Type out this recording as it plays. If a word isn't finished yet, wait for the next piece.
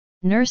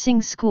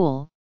Nursing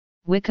school,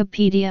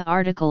 Wikipedia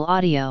article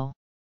audio.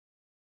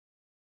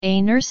 A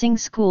nursing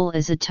school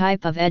is a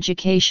type of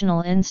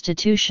educational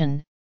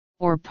institution,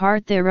 or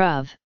part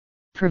thereof,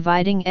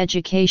 providing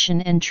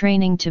education and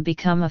training to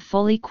become a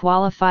fully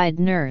qualified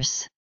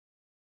nurse.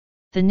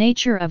 The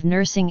nature of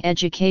nursing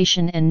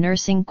education and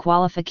nursing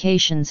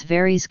qualifications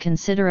varies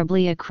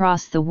considerably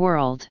across the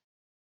world.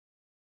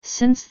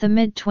 Since the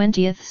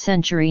mid-20th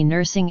century,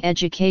 nursing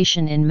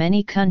education in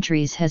many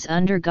countries has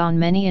undergone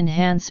many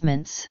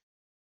enhancements.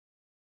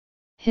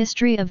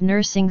 History of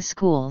nursing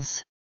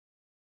schools.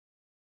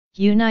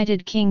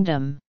 United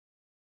Kingdom,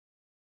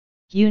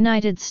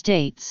 United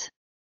States,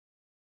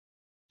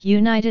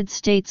 United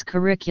States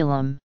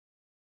curriculum.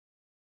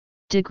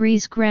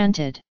 Degrees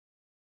granted.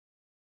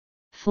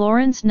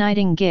 Florence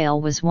Nightingale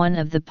was one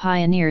of the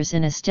pioneers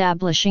in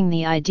establishing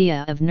the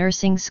idea of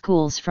nursing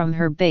schools from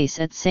her base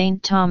at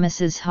St.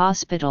 Thomas's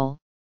Hospital,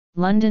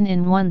 London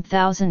in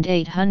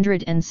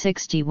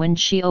 1860 when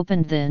she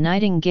opened the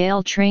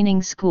Nightingale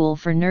Training School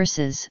for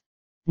Nurses,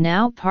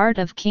 now part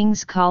of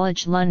King's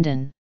College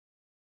London.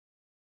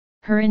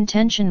 Her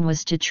intention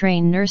was to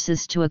train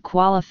nurses to a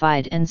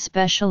qualified and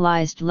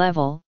specialized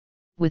level,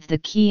 with the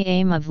key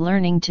aim of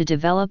learning to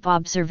develop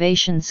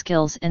observation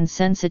skills and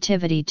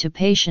sensitivity to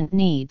patient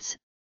needs,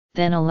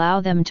 then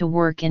allow them to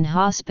work in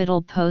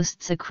hospital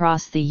posts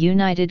across the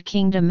United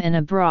Kingdom and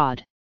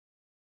abroad.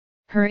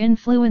 Her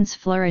influence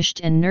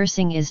flourished and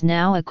nursing is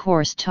now a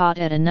course taught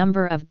at a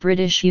number of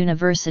British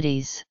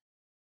universities.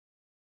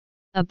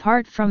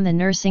 Apart from the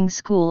Nursing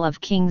School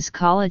of King's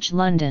College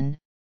London,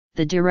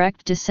 the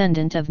direct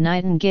descendant of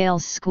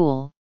Nightingale's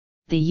school,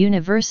 the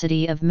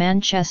University of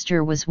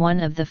Manchester was one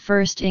of the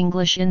first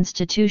English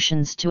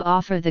institutions to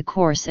offer the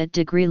course at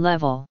degree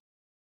level.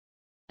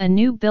 A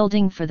new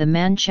building for the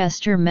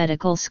Manchester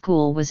Medical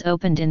School was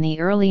opened in the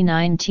early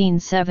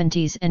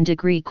 1970s and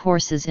degree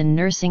courses in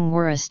nursing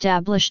were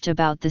established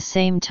about the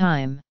same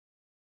time.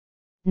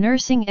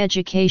 Nursing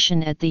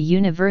education at the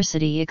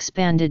university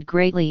expanded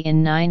greatly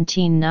in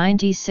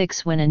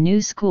 1996 when a new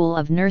School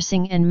of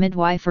Nursing and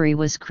Midwifery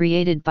was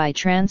created by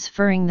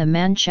transferring the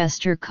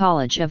Manchester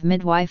College of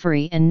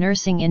Midwifery and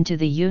Nursing into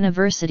the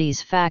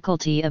university's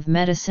Faculty of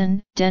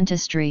Medicine,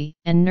 Dentistry,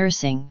 and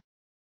Nursing.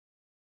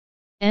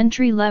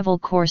 Entry-level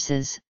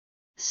courses,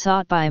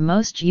 sought by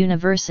most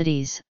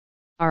universities,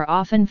 are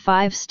often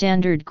 5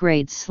 standard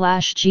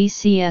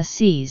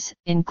grades/GCSEs,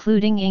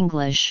 including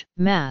English,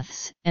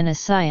 Maths, and a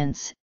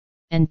Science,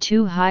 and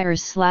 2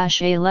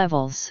 higher/A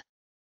levels.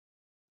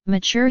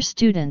 Mature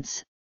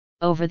students,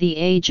 over the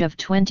age of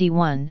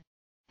 21,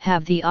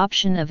 have the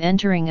option of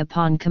entering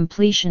upon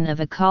completion of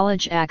a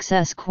college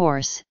access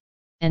course,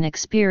 and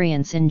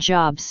experience in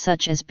jobs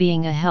such as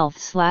being a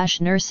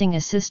health/nursing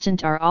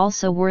assistant are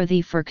also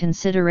worthy for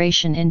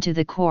consideration into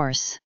the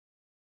course.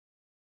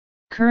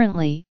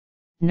 Currently,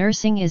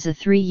 nursing is a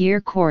 3-year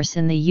course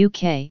in the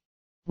UK,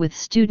 with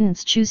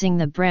students choosing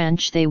the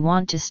branch they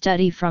want to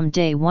study from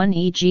day one,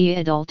 e.g.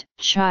 adult,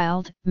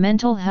 child,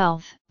 mental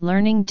health,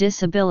 learning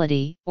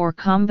disability, or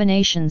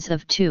combinations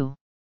of two.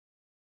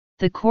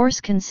 The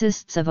course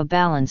consists of a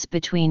balance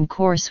between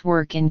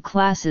coursework in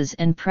classes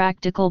and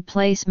practical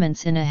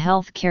placements in a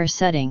healthcare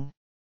setting.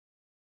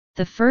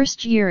 The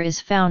first year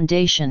is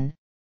foundation,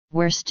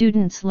 where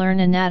students learn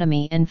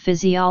anatomy and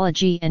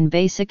physiology and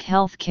basic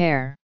health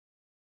care.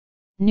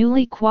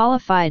 Newly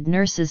qualified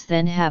nurses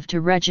then have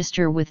to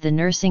register with the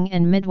Nursing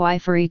and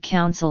Midwifery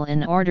Council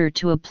in order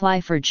to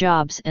apply for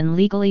jobs and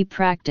legally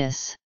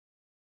practice.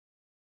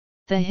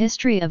 The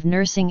history of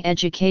nursing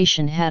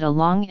education had a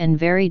long and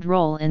varied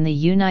role in the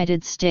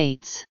United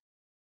States.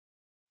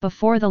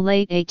 Before the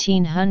late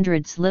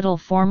 1800s, little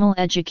formal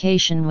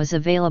education was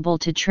available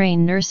to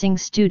train nursing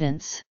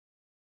students.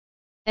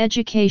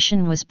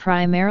 Education was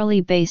primarily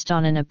based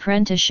on an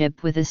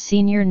apprenticeship with a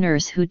senior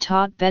nurse who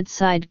taught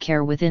bedside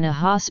care within a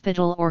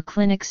hospital or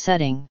clinic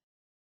setting.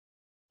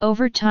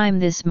 Over time,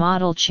 this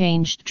model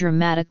changed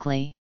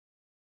dramatically.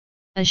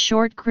 A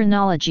short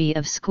chronology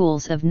of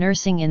schools of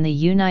nursing in the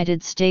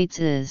United States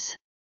is: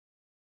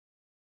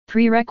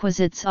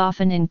 prerequisites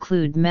often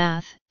include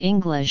math,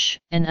 English,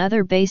 and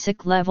other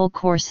basic level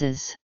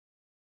courses.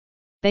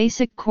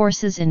 Basic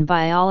courses in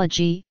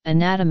biology,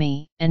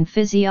 anatomy, and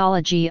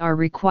physiology are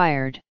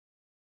required.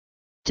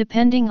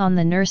 Depending on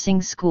the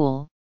nursing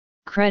school,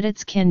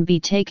 credits can be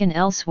taken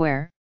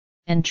elsewhere,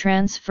 and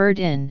transferred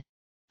in,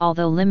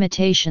 although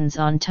limitations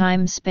on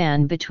time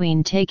span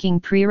between taking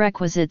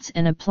prerequisites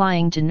and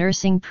applying to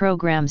nursing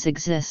programs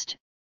exist,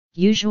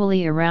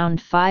 usually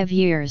around 5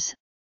 years,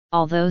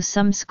 although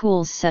some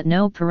schools set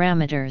no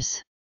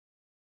parameters.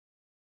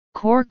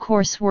 Core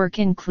coursework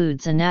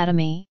includes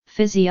anatomy,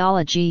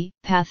 physiology,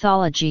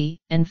 pathology,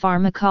 and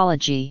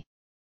pharmacology.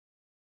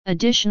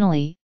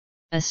 Additionally,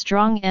 a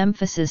strong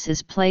emphasis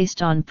is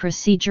placed on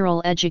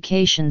procedural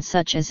education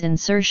such as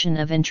insertion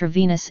of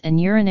intravenous and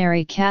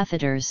urinary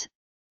catheters,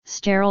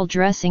 sterile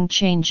dressing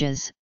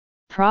changes,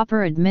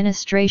 proper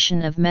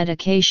administration of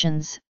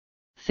medications,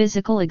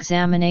 physical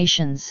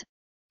examinations,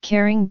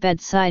 caring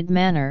bedside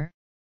manner,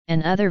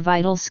 and other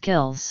vital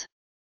skills.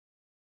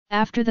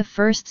 After the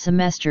first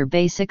semester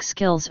basic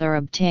skills are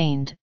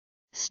obtained,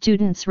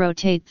 students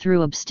rotate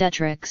through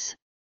obstetrics,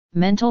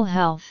 mental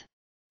health,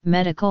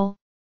 medical,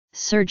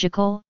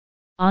 surgical,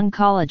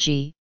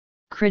 oncology,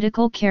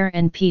 critical care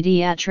and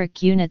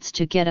pediatric units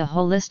to get a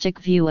holistic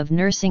view of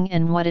nursing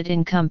and what it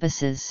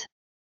encompasses.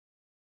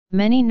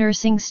 Many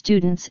nursing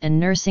students and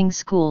nursing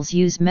schools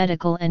use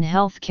medical and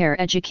healthcare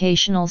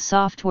educational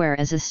software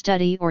as a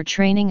study or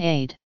training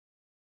aid.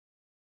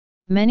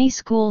 Many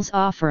schools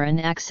offer an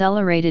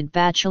accelerated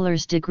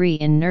bachelor's degree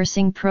in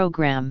nursing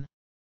program.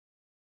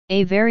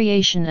 A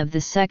variation of the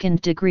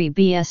second degree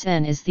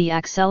BSN is the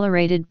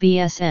accelerated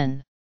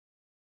BSN.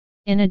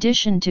 In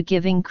addition to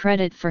giving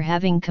credit for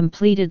having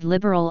completed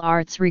liberal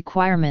arts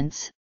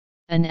requirements,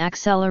 an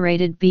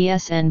accelerated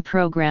BSN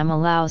program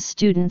allows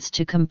students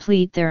to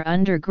complete their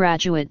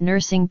undergraduate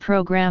nursing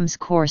program's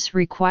course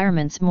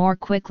requirements more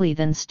quickly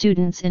than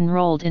students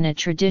enrolled in a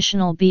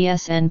traditional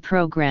BSN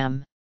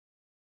program.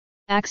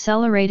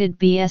 Accelerated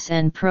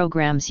BSN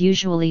programs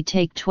usually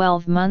take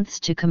 12 months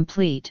to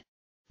complete,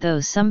 though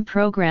some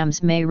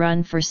programs may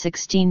run for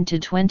 16 to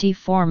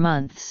 24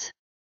 months.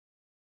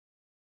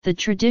 The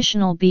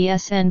traditional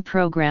BSN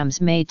programs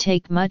may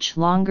take much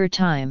longer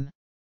time.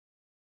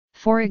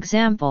 For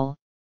example,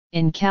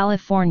 in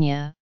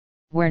California,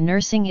 where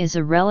nursing is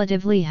a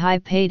relatively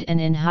high-paid and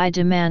in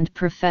high-demand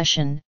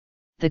profession,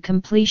 the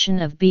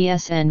completion of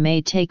BSN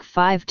may take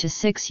 5 to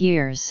 6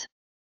 years.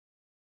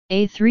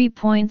 A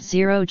 3.0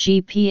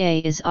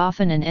 GPA is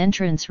often an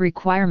entrance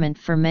requirement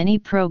for many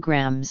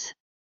programs.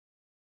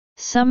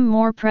 Some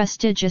more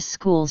prestigious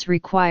schools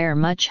require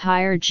much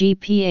higher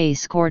GPA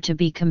score to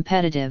be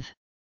competitive.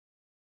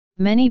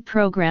 Many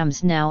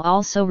programs now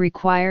also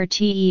require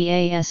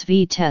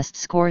TEASV test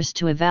scores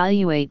to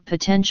evaluate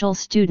potential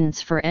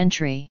students for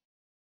entry.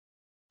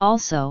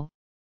 Also,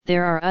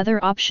 there are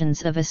other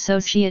options of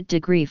associate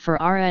degree for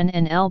RN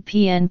and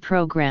LPN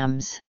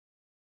programs.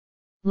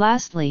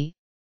 Lastly,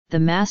 the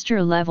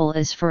master level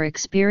is for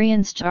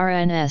experienced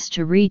RNs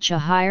to reach a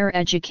higher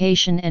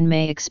education and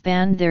may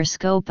expand their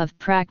scope of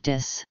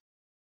practice.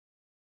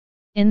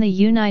 In the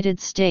United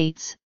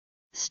States,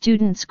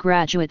 students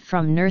graduate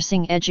from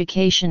nursing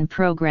education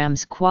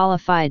programs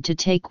qualified to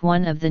take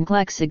one of the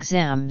NCLEX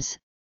exams,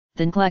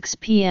 the NCLEX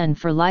PN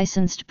for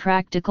licensed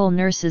practical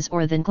nurses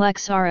or the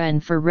NCLEX RN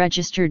for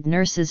registered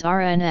nurses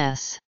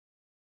RNs.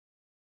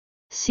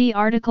 See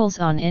articles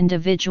on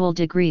individual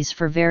degrees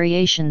for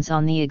variations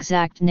on the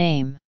exact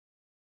name.